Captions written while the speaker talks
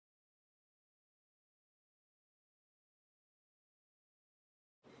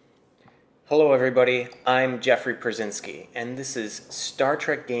Hello everybody, I'm Jeffrey Przinski, and this is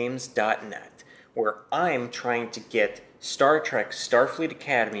StarTrekGames.net, where I'm trying to get Star Trek Starfleet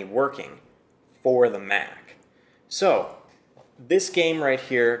Academy working for the Mac. So, this game right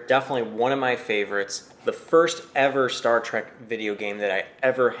here, definitely one of my favorites, the first ever Star Trek video game that I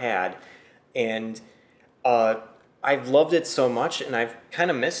ever had, and I've loved it so much and I've kind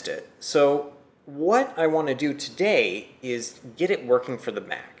of missed it. So, what I want to do today is get it working for the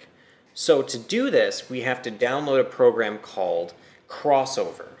Mac. So to do this, we have to download a program called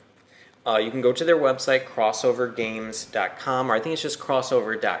Crossover. You can go to their website, crossovergames.com, or I think it's just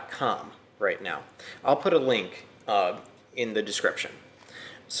crossover.com right now. I'll put a link in the description.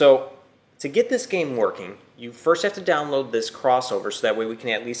 So to get this game working, you first have to download this Crossover so that way we can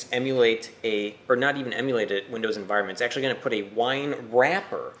at least emulate or not even emulate a Windows environment. It's actually going to put a wine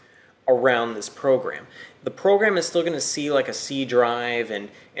wrapper around this program. The program is still going to see like a C drive and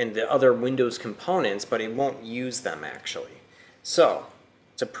the other Windows components, but it won't use them actually. So,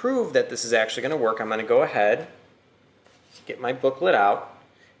 to prove that this is actually going to work, I'm going to go ahead, get my booklet out,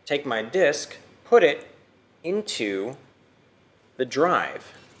 take my disk, put it into the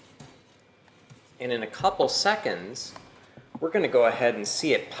drive. And in a couple seconds, we're going to go ahead and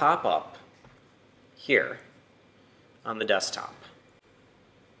see it pop up here on the desktop.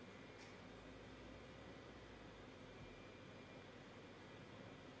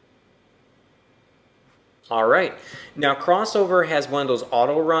 Alright, now Crossover has one of those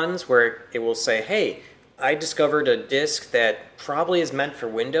auto runs where it will say, hey, I discovered a disk that probably is meant for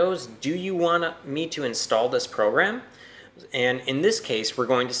Windows. Do you want me to install this program? And in this case, we're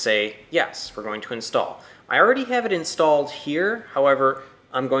going to say, yes, we're going to install. I already have it installed here, however,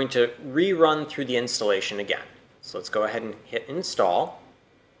 I'm going to rerun through the installation again. So let's go ahead and hit install.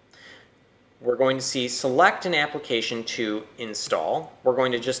 We're going to see select an application to install. We're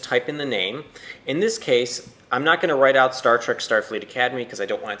going to just type in the name. In this case, I'm not going to write out Star Trek Starfleet Academy because I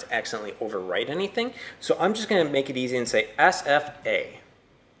don't want it to accidentally overwrite anything. So I'm just going to make it easy and say SFA.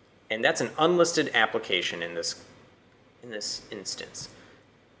 And that's an unlisted application in this instance.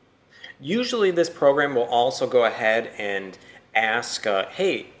 Usually this program will also go ahead and ask,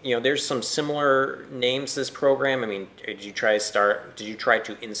 hey, there's some similar names to this program. I mean, did you try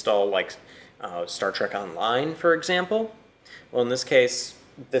to install like Star Trek Online, for example? Well, in this case,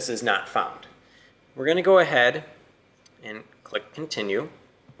 this is not found. We're going to go ahead and click Continue,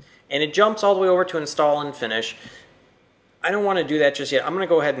 and it jumps all the way over to Install and Finish. I don't want to do that just yet. I'm going to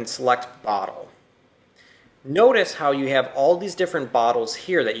go ahead and select Bottle. Notice how you have all these different bottles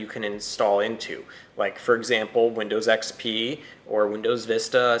here that you can install into, like, for example, Windows XP or Windows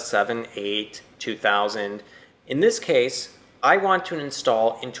Vista 7, 8, 2000. In this case, I want to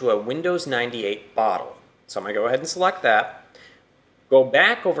install into a Windows 98 bottle. So I'm going to go ahead and select that. Go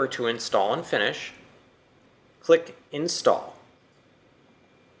back over to Install and Finish. Click Install.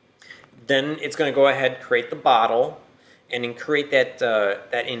 Then it's going to go ahead and create the bottle and then create that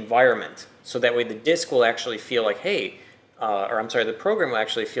environment. So that way the disk will actually feel like, hey, the program will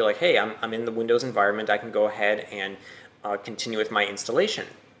actually feel like, hey, I'm in the Windows environment. I can go ahead and continue with my installation.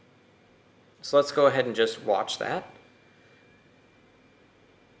 So let's go ahead and just watch that.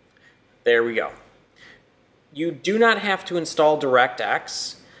 There we go. You do not have to install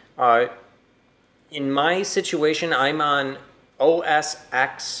DirectX. In my situation, I'm on OS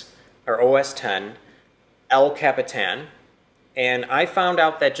X or OS 10, El Capitan, and I found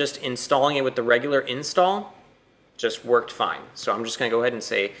out that just installing it with the regular install just worked fine. So I'm just going to go ahead and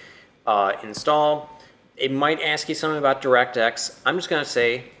say install. It might ask you something about DirectX. I'm just going to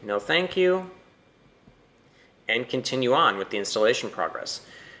say no thank you and continue on with the installation progress.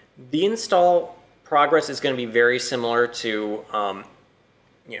 The install progress is going to be very similar to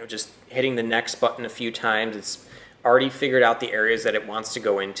just hitting the next button a few times. It's already figured out the areas that it wants to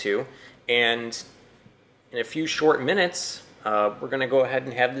go into, and in a few short minutes we're going to go ahead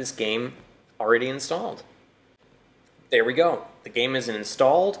and have this game already installed. There we go. The game is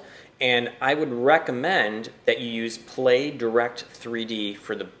installed, and I would recommend that you use Play Direct 3D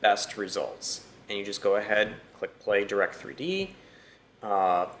for the best results. And you just go ahead, click Play Direct 3D.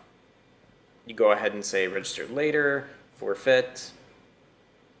 You go ahead and say register later, forfeit.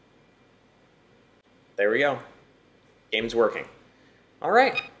 There we go. Game's working. All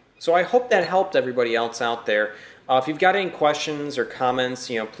right. So I hope that helped everybody else out there. If you've got any questions or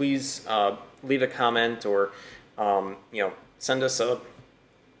comments, please leave a comment or send us a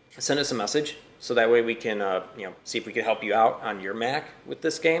message so that way we can see if we can help you out on your Mac with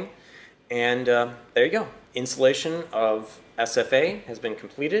this game. And there you go. Installation of SFA has been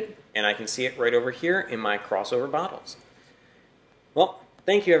completed, and I can see it right over here in my Crossover bottles. Well,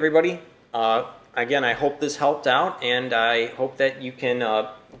 thank you everybody. Again, I hope this helped out, and I hope that you can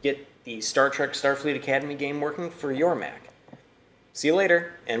get the Star Trek Starfleet Academy game working for your Mac. See you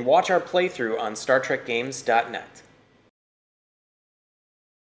later, and watch our playthrough on StarTrekGames.net.